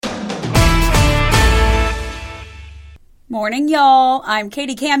Morning, y'all. I'm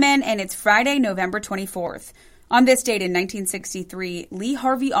Katie Kamen, and it's Friday, November 24th. On this date in 1963, Lee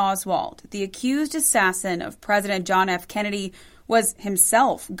Harvey Oswald, the accused assassin of President John F. Kennedy, was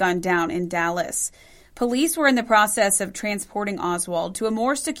himself gunned down in Dallas. Police were in the process of transporting Oswald to a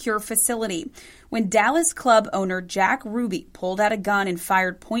more secure facility when Dallas club owner Jack Ruby pulled out a gun and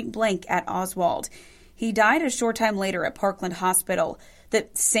fired point blank at Oswald. He died a short time later at Parkland Hospital, the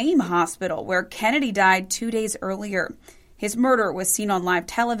same hospital where Kennedy died 2 days earlier. His murder was seen on live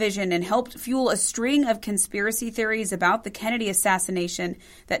television and helped fuel a string of conspiracy theories about the Kennedy assassination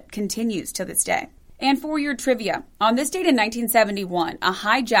that continues to this day. And for your trivia, on this date in 1971, a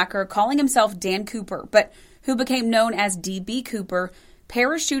hijacker calling himself Dan Cooper, but who became known as D.B. Cooper,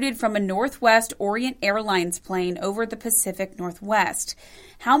 parachuted from a Northwest Orient Airlines plane over the Pacific Northwest.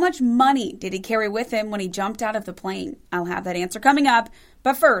 How much money did he carry with him when he jumped out of the plane? I'll have that answer coming up.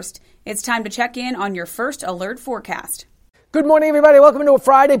 But first, it's time to check in on your first alert forecast. Good morning, everybody. Welcome to a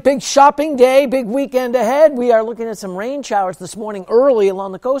Friday. Big shopping day, big weekend ahead. We are looking at some rain showers this morning early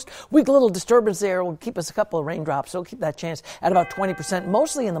along the coast. Weak little disturbance there will keep us a couple of raindrops. So we'll keep that chance at about 20%,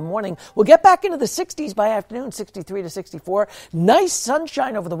 mostly in the morning. We'll get back into the 60s by afternoon, 63 to 64. Nice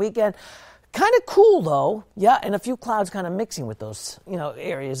sunshine over the weekend. Kind of cool, though. Yeah, and a few clouds kind of mixing with those,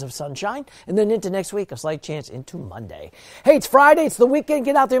 areas of sunshine. And then into next week, a slight chance into Monday. Hey, it's Friday. It's the weekend.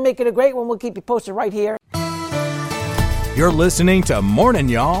 Get out there, make it a great one. We'll keep you posted right here. You're listening to Morning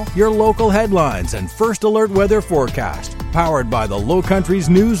Y'all, your local headlines and first alert weather forecast, powered by the Lowcountry's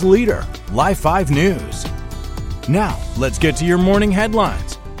news leader, Live 5 News. Now, let's get to your morning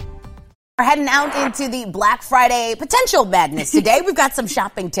headlines. We're heading out into the Black Friday potential madness today. We've got some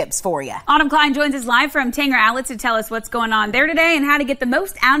shopping tips for you. Autumn Klein joins us live from Tanger Outlets to tell us what's going on there today and how to get the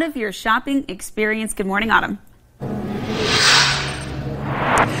most out of your shopping experience. Good morning, Autumn.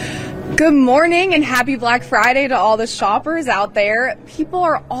 Good morning and happy Black Friday to all the shoppers out there. People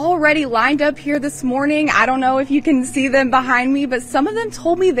are already lined up here this morning. I don't know if you can see them behind me, but some of them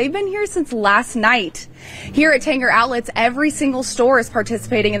told me they've been here since last night. Here at Tanger Outlets, every single store is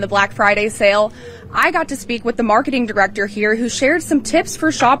participating in the Black Friday sale. I got to speak with the marketing director here who shared some tips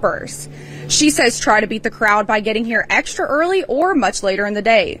for shoppers. She says try to beat the crowd by getting here extra early or much later in the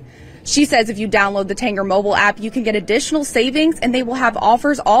day. She says if you download the Tanger mobile app, you can get additional savings and they will have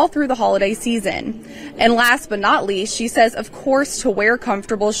offers all through the holiday season. And last but not least, she says, of course, to wear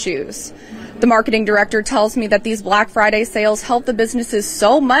comfortable shoes. The marketing director tells me that these Black Friday sales help the businesses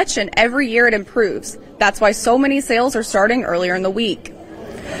so much and every year it improves. That's why so many sales are starting earlier in the week.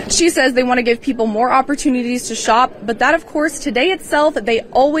 She says they want to give people more opportunities to shop, but that, of course, today itself, they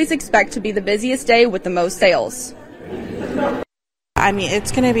always expect to be the busiest day with the most sales. I mean,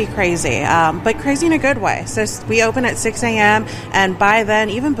 it's going to be crazy, but crazy in a good way. So we open at 6 a.m., and by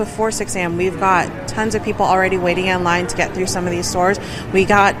then, even before 6 a.m., we've got tons of people already waiting in line to get through some of these stores. We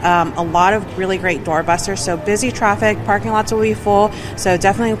got a lot of really great doorbusters, so busy traffic, parking lots will be full, so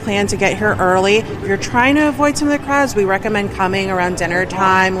definitely plan to get here early. If you're trying to avoid some of the crowds, we recommend coming around dinner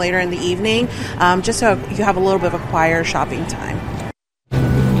time, later in the evening, just so you have a little bit of a quieter shopping time.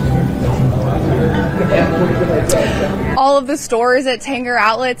 All of the stores at Tanger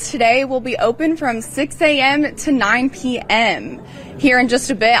Outlets today will be open from 6 a.m. to 9 p.m. Here in just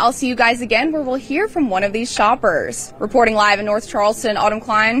a bit, I'll see you guys again where we'll hear from one of these shoppers. Reporting live in North Charleston, Autumn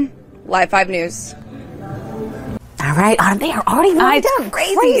Klein, Live 5 News. All right, Autumn, they are already lined up.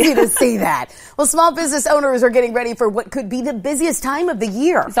 Crazy to see that. Well, small business owners are getting ready for what could be the busiest time of the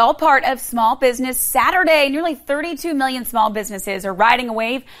year. It's all part of Small Business Saturday. Nearly 32 million small businesses are riding a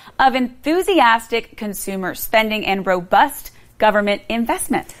wave of enthusiastic consumer spending and robust government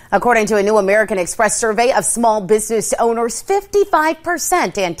investment. According to a new American Express survey of small business owners,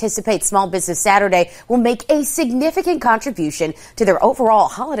 55% anticipate Small Business Saturday will make a significant contribution to their overall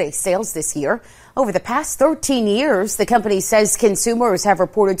holiday sales this year. Over the past 13 years, the company says consumers have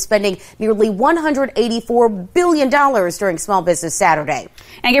reported spending nearly $184 billion during Small Business Saturday.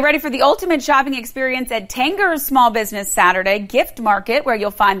 And get ready for the ultimate shopping experience at Tanger's Small Business Saturday Gift Market, where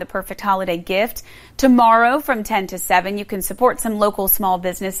you'll find the perfect holiday gift. Tomorrow from 10 to 7, you can support some local small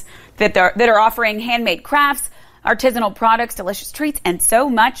business that are offering handmade crafts, artisanal products, delicious treats, and so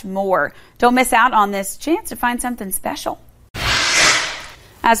much more. Don't miss out on this chance to find something special.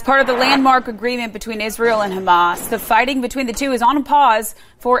 As part of the landmark agreement between Israel and Hamas, the fighting between the two is on a pause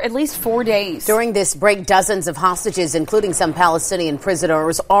for at least 4 days. During this break, dozens of hostages, including some Palestinian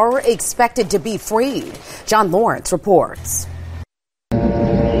prisoners, are expected to be freed. John Lawrence reports.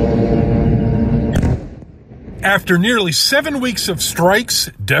 After nearly 7 weeks of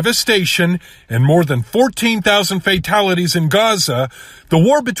strikes, devastation, and more than 14,000 fatalities in Gaza, the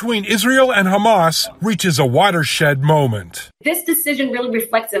war between Israel and Hamas reaches a watershed moment. This decision really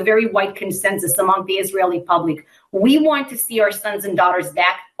reflects a very wide consensus among the Israeli public. We want to see our sons and daughters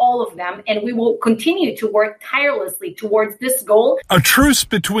back, all of them, and we will continue to work tirelessly towards this goal. A truce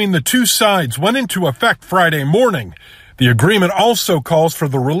between the two sides went into effect Friday morning. The agreement also calls for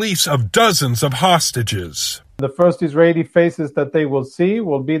the release of dozens of hostages. The first Israeli faces that they will see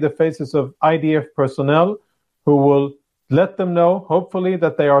will be the faces of IDF personnel who will let them know, hopefully,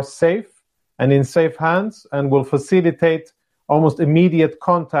 that they are safe and in safe hands and will facilitate almost immediate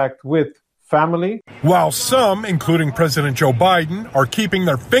contact with family. While some, including President Joe Biden, are keeping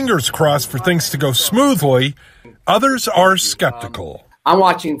their fingers crossed for things to go smoothly, others are skeptical. I'm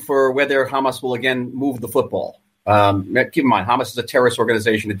watching for whether Hamas will again move the football. Keep in mind, Hamas is a terrorist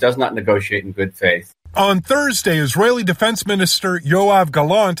organization. It does not negotiate in good faith. On Thursday, Israeli Defense Minister Yoav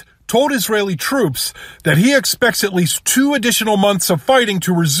Gallant told Israeli troops that he expects at least 2 additional months of fighting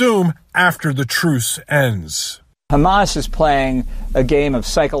to resume after the truce ends. Hamas is playing a game of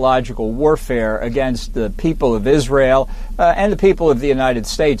psychological warfare against the people of Israel and the people of the United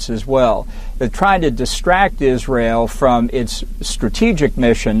States as well. They're trying to distract Israel from its strategic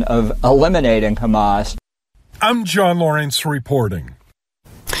mission of eliminating Hamas. I'm John Lawrence reporting.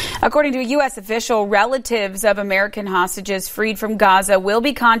 According to a U.S. official, relatives of American hostages freed from Gaza will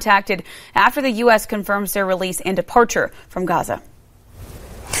be contacted after the U.S. confirms their release and departure from Gaza.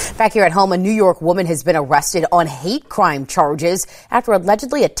 Back here at home, a New York woman has been arrested on hate crime charges after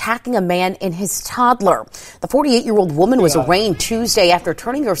allegedly attacking a man and his toddler. The 48-year-old woman was arraigned Tuesday after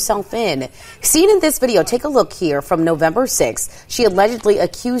turning herself in. Seen in this video, take a look here from November 6th. She allegedly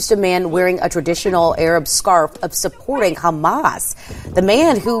accused a man wearing a traditional Arab scarf of supporting Hamas. The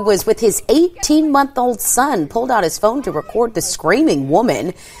man, who was with his 18-month-old son, pulled out his phone to record the screaming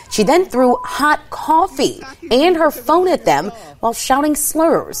woman. She then threw hot coffee and her phone at them while shouting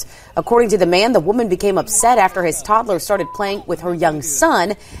slurs. According to the man, the woman became upset after his toddler started playing with her young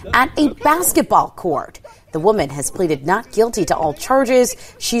son at a basketball court. The woman has pleaded not guilty to all charges.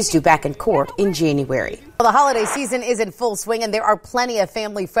 She's due back in court in January. Well, the holiday season is in full swing, and there are plenty of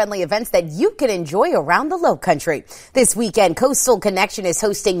family-friendly events that you can enjoy around the Lowcountry. This weekend, Coastal Connection is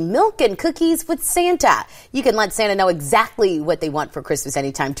hosting Milk and Cookies with Santa. You can let Santa know exactly what they want for Christmas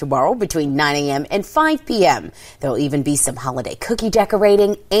anytime tomorrow between 9 a.m. and 5 p.m. There will even be some holiday cookie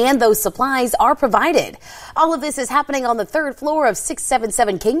decorating, and those supplies are provided. All of this is happening on the 3rd floor of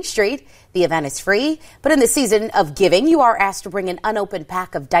 677 King Street. The event is free, but in the season of giving, you are asked to bring an unopened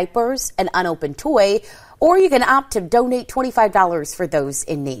pack of diapers, an unopened toy, or you can opt to donate $25 for those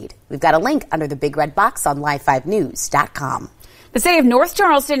in need. We've got a link under the big red box on live5news.com. The city of North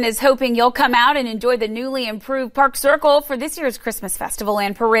Charleston is hoping you'll come out and enjoy the newly improved Park Circle for this year's Christmas Festival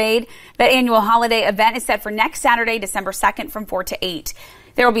and Parade. That annual holiday event is set for next Saturday, December 2nd from 4 to 8.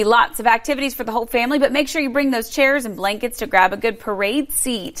 There will be lots of activities for the whole family, but make sure you bring those chairs and blankets to grab a good parade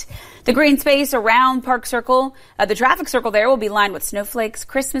seat. The green space around Park Circle, the traffic circle there, will be lined with snowflakes,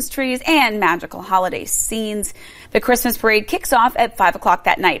 Christmas trees, and magical holiday scenes. The Christmas parade kicks off at 5 o'clock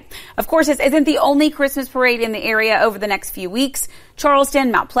that night. Of course, this isn't the only Christmas parade in the area over the next few weeks.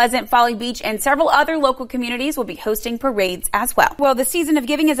 Charleston, Mount Pleasant, Folly Beach, and several other local communities will be hosting parades as well. Well, the season of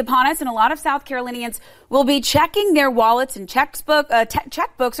giving is upon us, and a lot of South Carolinians will be checking their wallets and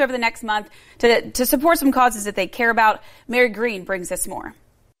checkbooks over the next month to support some causes that they care about. Mary Green brings us more.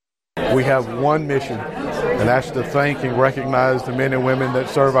 We have one mission, and that's to thank and recognize the men and women that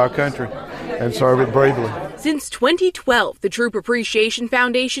serve our country and serve it bravely. Since 2012, the Troop Appreciation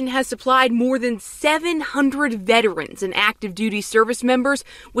Foundation has supplied more than 700 veterans and active duty service members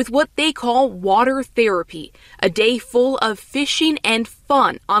with what they call water therapy, a day full of fishing and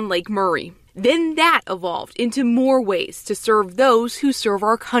fun on Lake Murray. Then that evolved into more ways to serve those who serve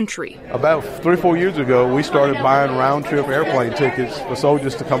our country. About 3 or 4 years ago, we started buying round-trip airplane tickets for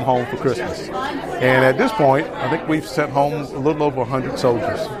soldiers to come home for Christmas. And at this point, I think we've sent home a little over 100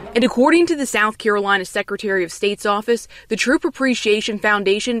 soldiers. And according to the South Carolina Secretary of State's office, the Troop Appreciation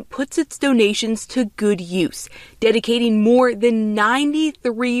Foundation puts its donations to good use, dedicating more than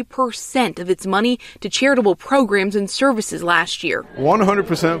 93% of its money to charitable programs and services last year.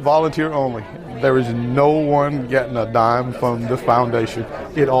 100% volunteer only. There is no one getting a dime from the foundation.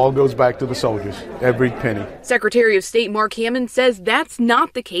 It all goes back to the soldiers, every penny. Secretary of State Mark Hammond says that's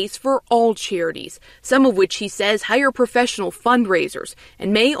not the case for all charities, some of which he says hire professional fundraisers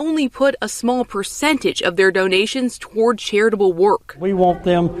and may only put a small percentage of their donations toward charitable work. We want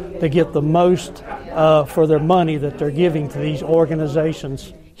them to get the most for their money that they're giving to these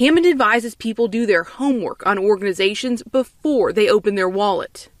organizations. Hammond advises people do their homework on organizations before they open their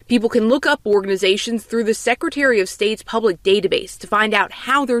wallet. People can look up organizations through the Secretary of State's public database to find out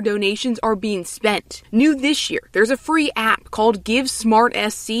how their donations are being spent. New this year, there's a free app called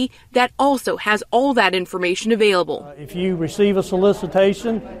GiveSmartSC that also has all that information available. If you receive a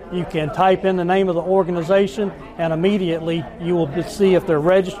solicitation, you can type in the name of the organization, and immediately you will see if they're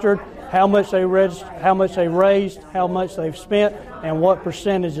registered, how much they registered, how much they raised, how much they've spent, and what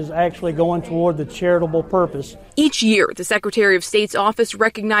percentage is actually going toward the charitable purpose. Each year, the Secretary of State's office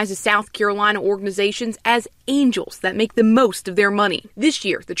recognizes South Carolina organizations as angels that make the most of their money. This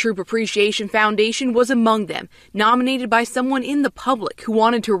year, the Troop Appreciation Foundation was among them, nominated by someone in the public who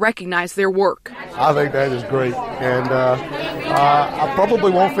wanted to recognize their work. I think that is great, and I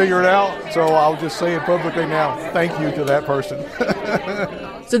probably won't figure it out, so I'll just say it publicly now. Thank you to that person.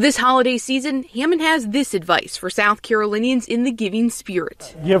 So this holiday season, Hammond has this advice for South Carolinians in the giving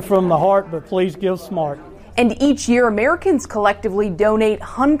spirit. Give from the heart, but please give smart. And each year, Americans collectively donate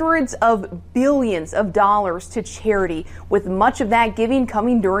hundreds of billions of dollars to charity, with much of that giving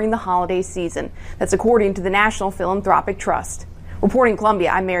coming during the holiday season. That's according to the National Philanthropic Trust. Reporting in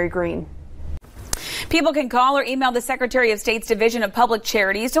Columbia, I'm Mary Green. People can call or email the Secretary of State's Division of Public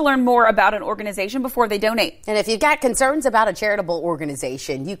Charities to learn more about an organization before they donate. And if you've got concerns about a charitable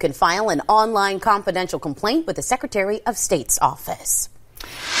organization, you can file an online confidential complaint with the Secretary of State's office.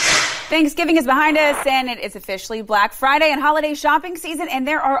 Thanksgiving is behind us, and it is officially Black Friday and holiday shopping season, and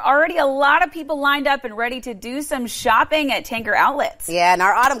there are already a lot of people lined up and ready to do some shopping at Tanger Outlets. Yeah, and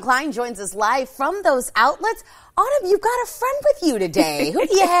our Autumn Klein joins us live from those outlets. Autumn, you've got a friend with you today. Who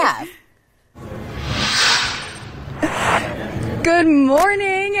do you have? Good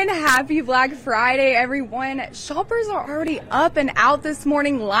morning and happy Black Friday, everyone. Shoppers are already up and out this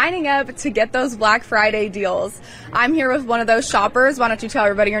morning lining up to get those Black Friday deals. I'm here with one of those shoppers. Why don't you tell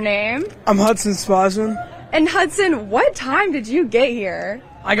everybody your name? I'm Hudson Spasman. And Hudson, what time did you get here?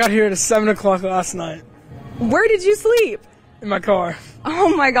 I got here at 7 o'clock last night. Where did you sleep? In my car.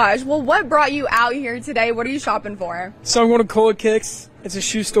 Oh my gosh. Well, what brought you out here today? What are you shopping for? So I'm going to Cola Kicks. It's a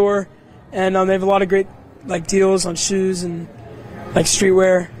shoe store, and they have a lot of great deals on shoes and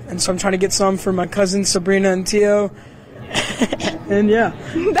streetwear, and so I'm trying to get some for my cousins Sabrina and Tio. And yeah.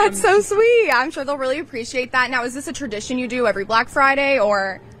 That's so sweet. I'm sure they'll really appreciate that. Now, is this a tradition you do every Black Friday,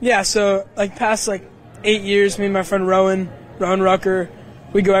 or? Yeah, so past 8 years, me and my friend Rowan Rucker,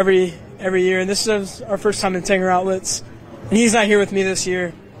 we go every year, and this is our first time in Tanger Outlets. And he's not here with me this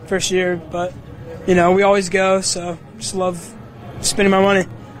year, first year, but we always go, so just love spending my money.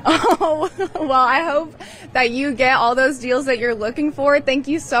 Oh, well, I hope that you get all those deals that you're looking for. Thank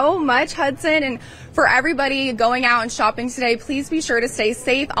you so much, Hudson. And for everybody going out and shopping today, please be sure to stay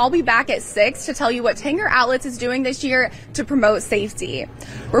safe. I'll be back at 6 to tell you what Tanger Outlets is doing this year to promote safety.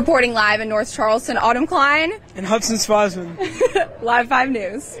 Reporting live in North Charleston, Autumn Klein. And Hudson Spasman. Live 5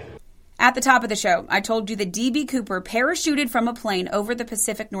 News. At the top of the show, I told you that D.B. Cooper parachuted from a plane over the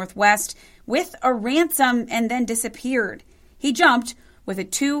Pacific Northwest with a ransom and then disappeared. He jumped with a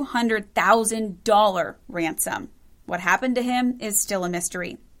 $200,000 ransom. What happened to him is still a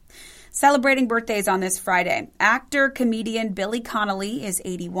mystery. Celebrating birthdays on this Friday, actor-comedian Billy Connolly is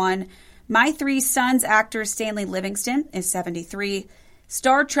 81. My Three Sons actor Stanley Livingston is 73.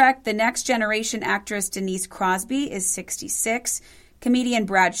 Star Trek The Next Generation actress Denise Crosby is 66. Comedian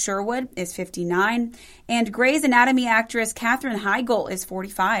Brad Sherwood is 59. And Grey's Anatomy actress Katherine Heigl is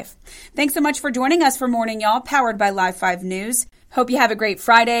 45. Thanks so much for joining us for Morning Y'all, powered by Live 5 News. Hope you have a great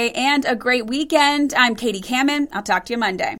Friday and a great weekend. I'm Katie Kamen. I'll talk to you Monday.